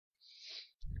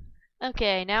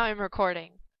Okay, now I'm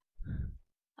recording.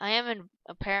 I am in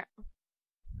apparent.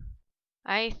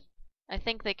 I I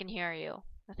think they can hear you.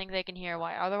 I think they can hear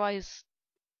why. Otherwise,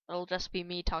 it'll just be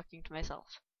me talking to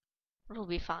myself. It'll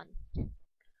be fun.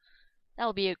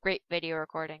 That'll be a great video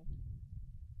recording.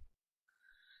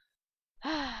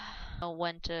 Know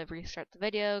when to restart the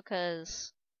video,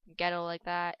 cause ghetto like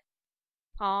that.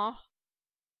 Aw.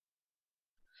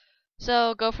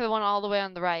 So go for the one all the way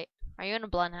on the right. Are you in a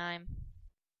Blenheim?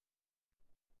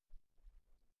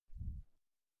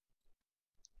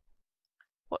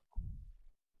 What?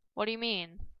 What do you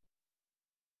mean?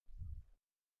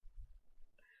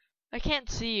 I can't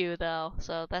see you though,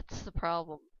 so that's the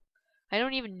problem. I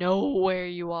don't even know where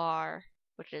you are,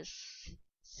 which is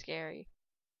scary.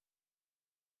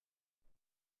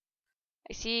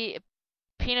 I see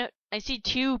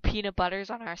two peanut butters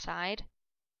on our side.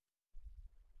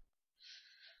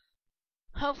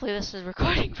 Hopefully this is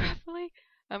recording properly.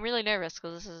 I'm really nervous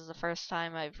because this is the first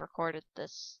time I've recorded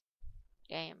this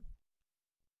game.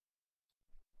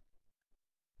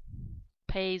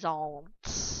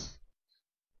 Paysons.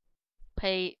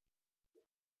 Pay.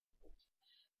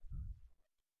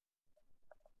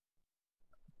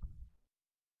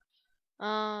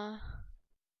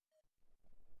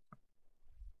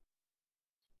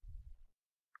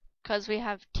 Cause we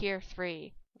have tier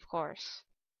 3, of course.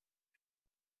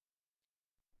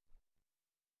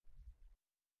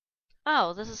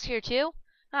 Oh, this is tier 2?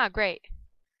 Ah, great.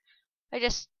 I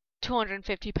just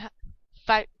 250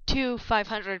 two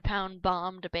 500-pound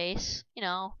bombed a base. You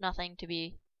know, nothing to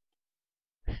be.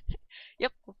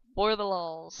 Yep, for the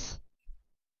lulz.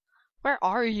 Where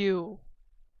are you?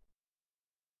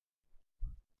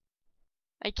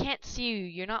 I can't see you.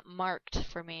 You're not marked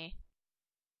for me.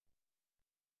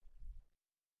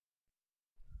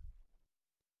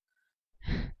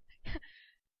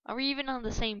 Are we even on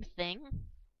the same thing?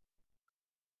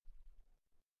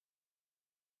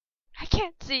 I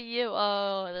can't see you.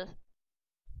 Oh,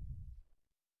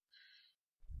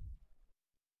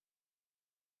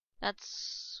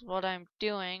 that's what I'm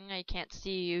doing. I can't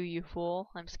see you, you fool.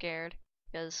 I'm scared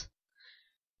because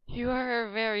you are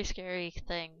a very scary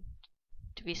thing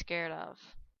to be scared of.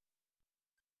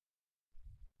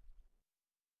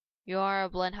 You are a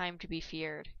Blenheim to be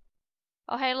feared.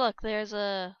 Oh, hey, look, there's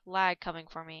a lag coming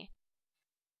for me.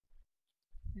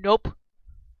 Nope.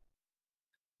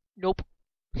 Nope.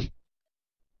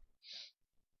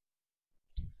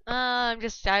 I'm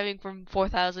just diving from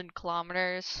 4,000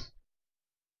 kilometers.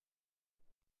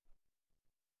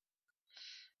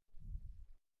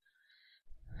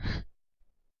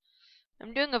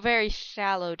 I'm doing a very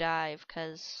shallow dive,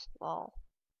 cause, well,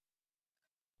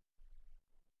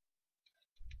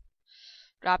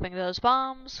 dropping those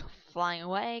bombs, flying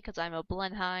away, cause I'm a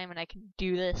Blenheim and I can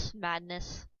do this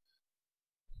madness.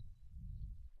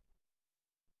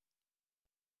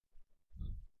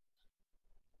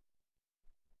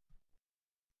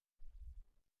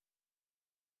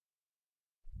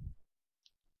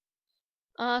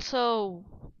 So,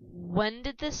 when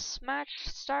did this match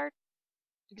start?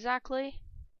 Exactly?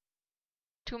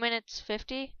 2 minutes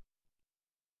 50?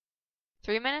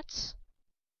 3 minutes?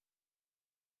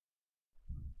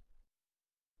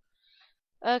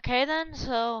 Okay then,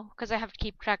 so, cause I have to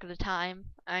keep track of the time,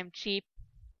 I'm cheap,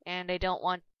 and I don't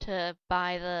want to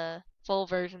buy the full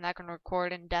version that can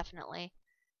record indefinitely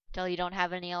until you don't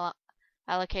have any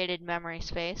allocated memory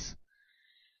space.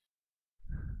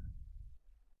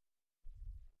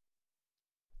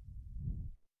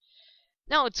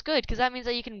 No, it's good because that means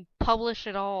that you can publish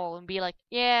it all and be like,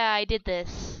 yeah, I did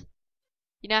this.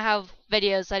 You now have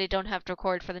videos that I don't have to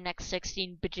record for the next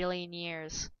 16 bajillion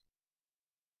years.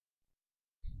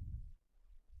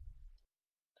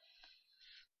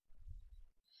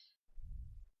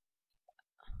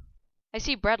 I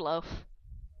see bread loaf.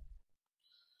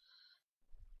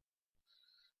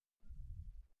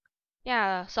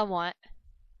 Yeah, somewhat.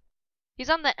 He's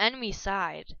on the enemy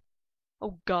side.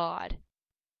 Oh god.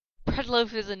 Bread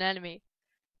loaf is an enemy.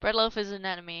 Bread loaf is an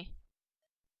enemy.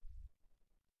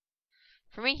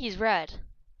 For me, he's red.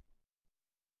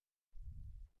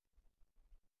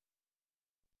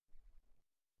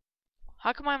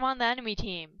 How come I'm on the enemy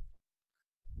team?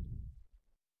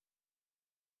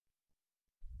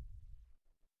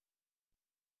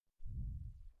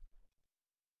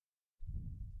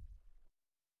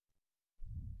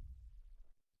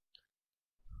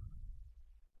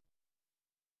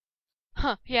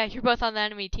 Huh, yeah, you're both on the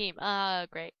enemy team.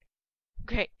 Great.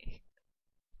 Great.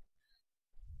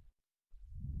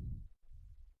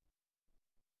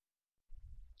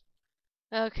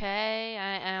 Okay,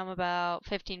 I am about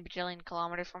 15 bajillion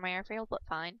kilometers from my airfield, but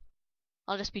fine.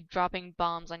 I'll just be dropping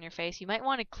bombs on your face. You might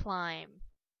want to climb.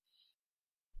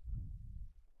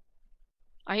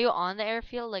 Are you on the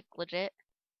airfield, like legit?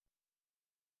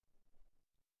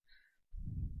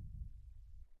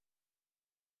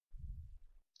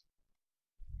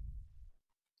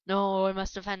 No, I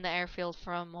must defend the airfield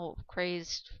from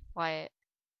crazed Wyatt.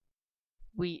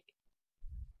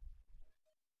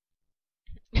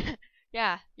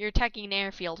 Yeah, you're attacking an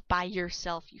airfield by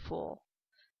yourself, you fool.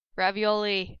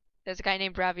 Ravioli. There's a guy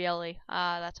named Ravioli.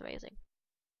 Ah, that's amazing.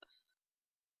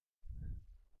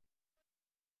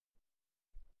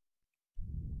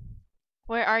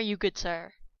 Where are you, good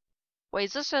sir? Wait,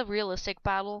 is this a realistic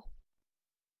battle?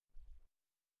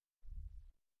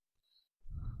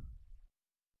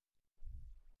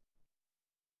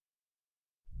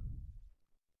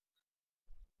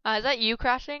 Is that you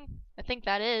crashing? I think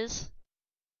that is.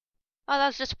 Oh, that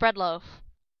was just bread loaf.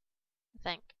 I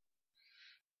think.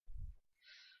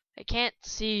 I can't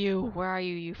see you. Where are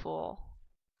you, you fool?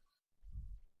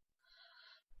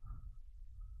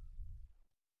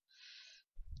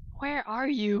 Where are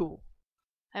you?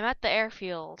 I'm at the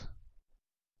airfield.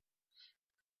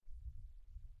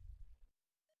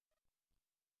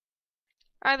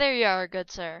 Ah, there you are,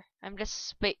 good sir. I'm just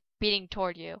speeding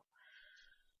toward you.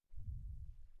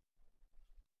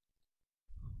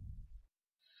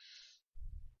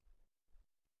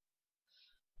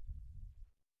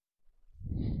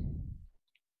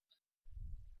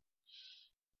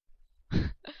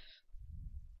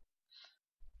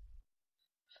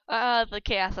 The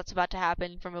chaos that's about to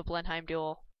happen from a Blenheim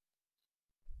duel.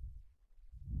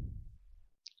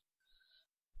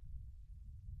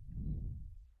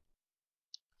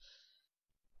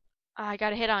 I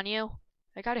got a hit on you.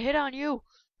 I got a hit on you.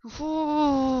 You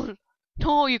fool!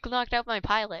 No, you knocked out my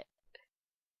pilot.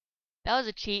 That was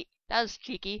a cheat. That was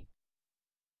cheeky.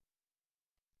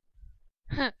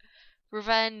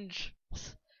 Revenge.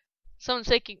 Someone's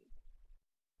taking.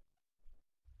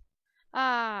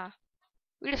 Ah,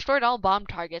 we destroyed all bomb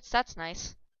targets. That's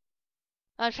nice.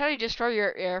 Try to destroy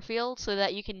your airfield so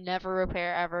that you can never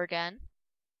repair ever again.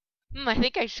 I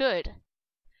think I should.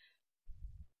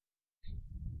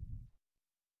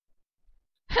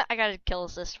 I got a kill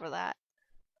assist for that.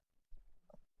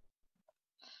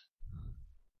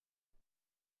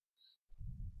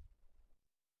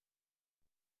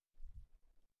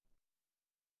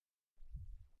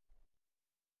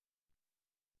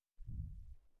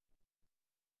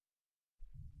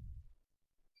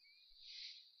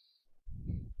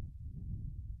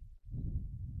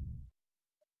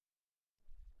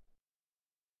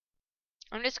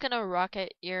 I'm just gonna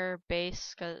rocket your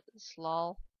base, cause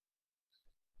lol.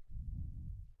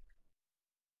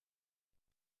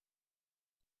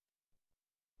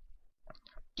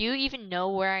 Do you even know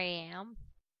where I am?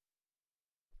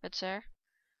 Good sir?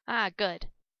 Ah, good.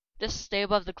 Just stay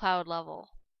above the cloud level.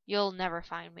 You'll never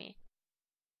find me.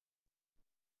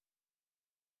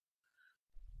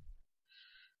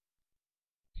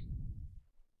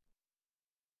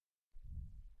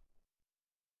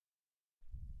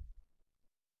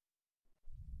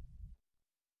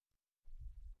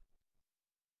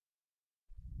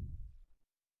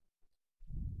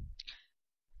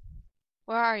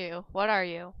 Where are you? What are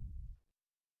you?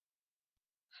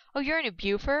 Oh, you're in a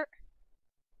Buford?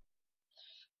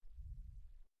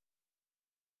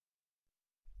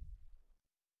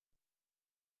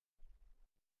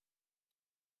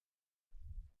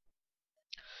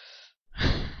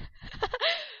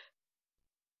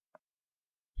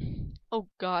 Oh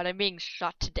god, I'm being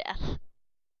shot to death.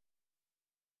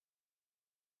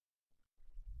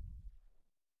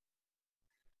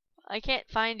 I can't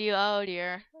find you. Oh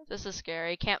dear. This is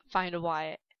scary. Can't find a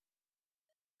Wyatt.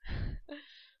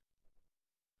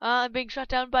 I'm being shot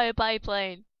down by a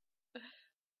biplane.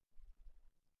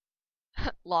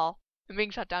 Lol. I'm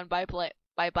being shot down by a plane.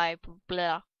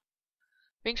 Blah.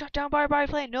 Being shot down by a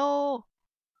biplane. No.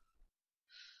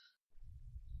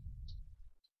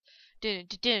 I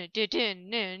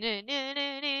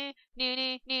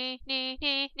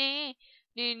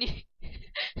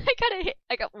got a hit.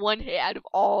 I got one hit out of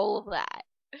all of that.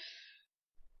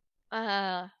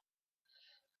 I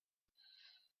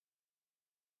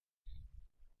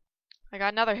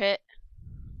got another hit.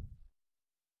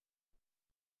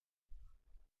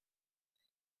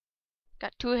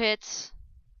 Got 2 hits.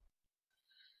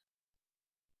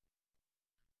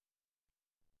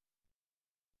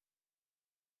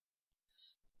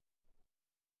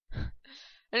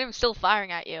 And I'm still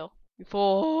firing at you. You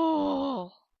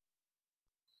fool.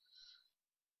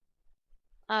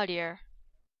 Oh dear.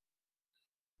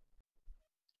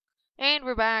 And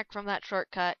we're back from that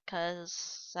shortcut,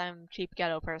 cause I'm a cheap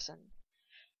ghetto person.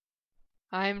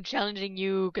 I'm challenging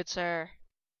you, good sir.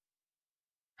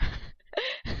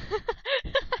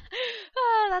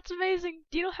 Ah, that's amazing.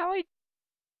 Do you know how I...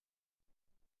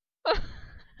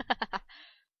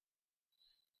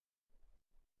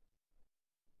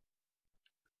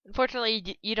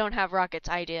 Unfortunately, you don't have rockets.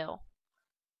 I do.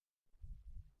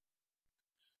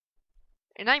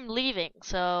 And I'm leaving,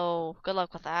 so good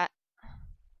luck with that.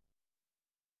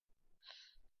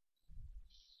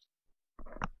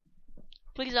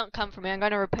 Please don't come for me. I'm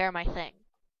going to repair my thing.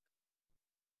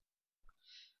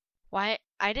 Why?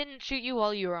 I didn't shoot you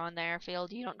while you were on the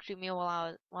airfield. You don't shoot me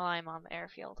while I'm on the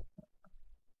airfield.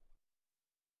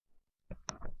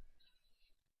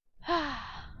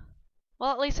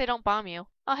 Well, at least I don't bomb you.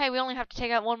 Oh, hey, we only have to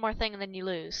take out one more thing and then you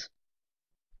lose.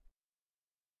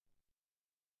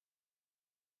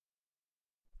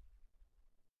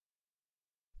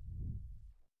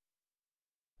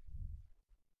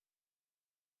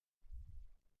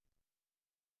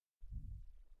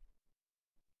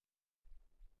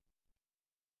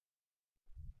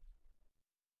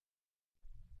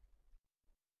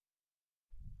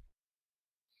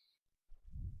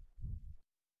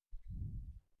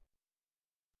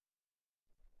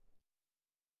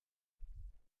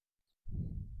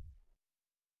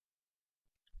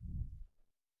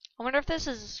 I wonder if this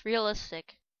is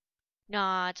realistic.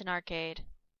 Nah, it's an arcade.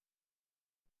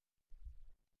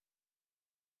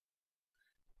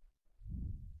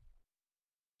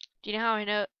 Do you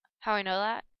know how I know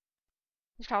that?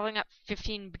 He's traveling at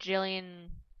 15 bajillion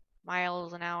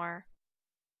miles an hour.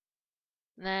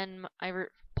 And then I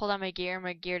pulled out my gear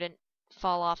didn't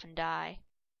fall off and die.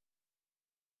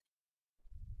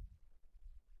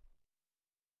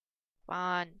 Come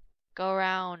on, go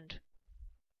around.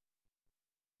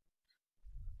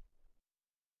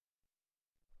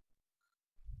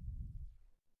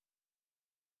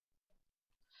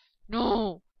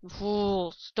 No, you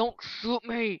fools, don't shoot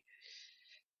me.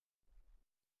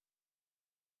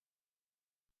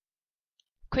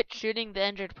 Quit shooting the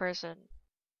injured person.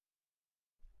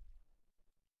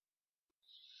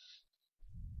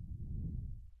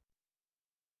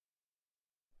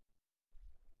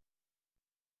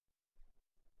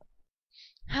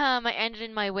 My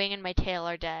engine, my wing, and my tail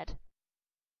are dead.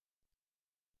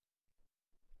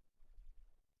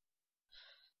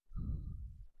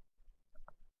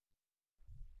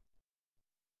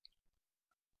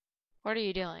 What are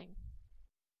you doing?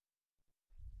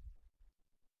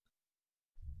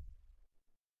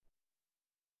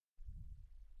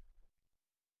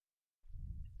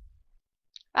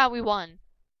 Ah, we won.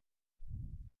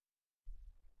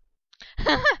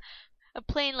 A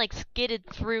plane like skidded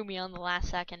through me on the last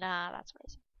second. Ah, that's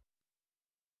amazing.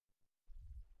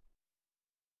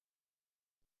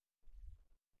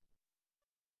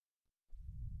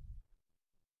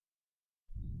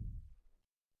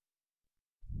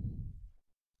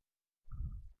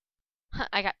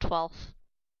 I got 12th.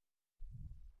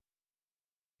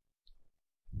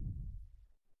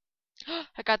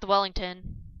 I got the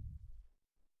Wellington.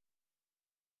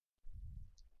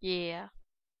 Yeah.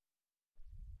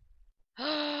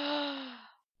 I'm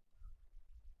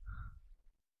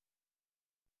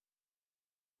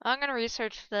gonna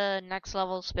research the next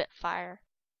level Spitfire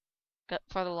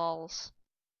for the lulz.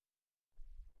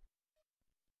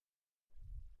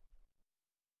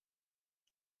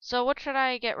 So what should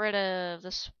I get rid of?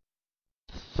 This...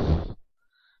 I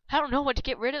don't know what to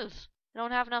get rid of. I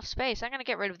don't have enough space. I'm gonna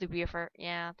get rid of the Buford.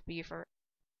 Yeah, the Buford.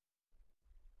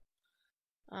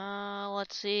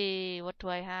 Let's see. What do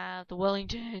I have? The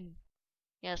Wellington.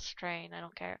 Yes, train. I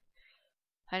don't care.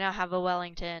 I now have a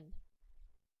Wellington.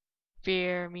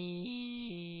 Fear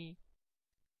me.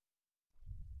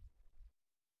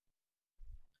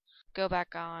 Go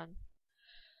back on.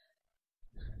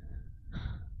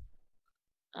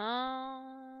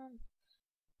 Are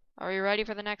we ready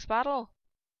for the next battle?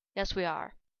 Yes, we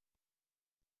are.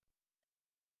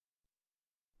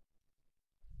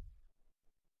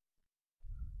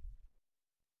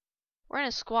 We're in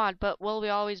a squad, but will we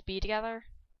always be together?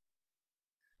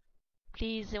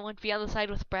 Please, it won't be on the side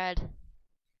with Bread.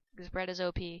 Because Bread is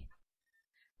OP.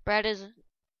 Bread is...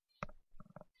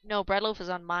 No, Breadloaf is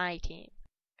on my team.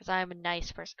 Because I'm a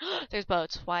nice person. There's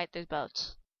boats. Why? There's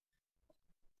boats.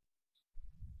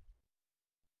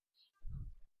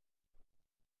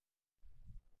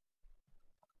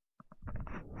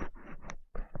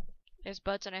 There's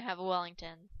boats and I have a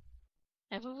Wellington.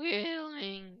 I have a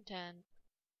Wellington.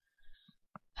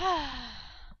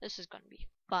 This is gonna be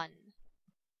fun.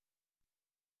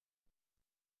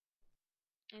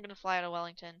 I'm gonna fly out of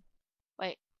Wellington.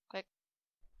 Wait,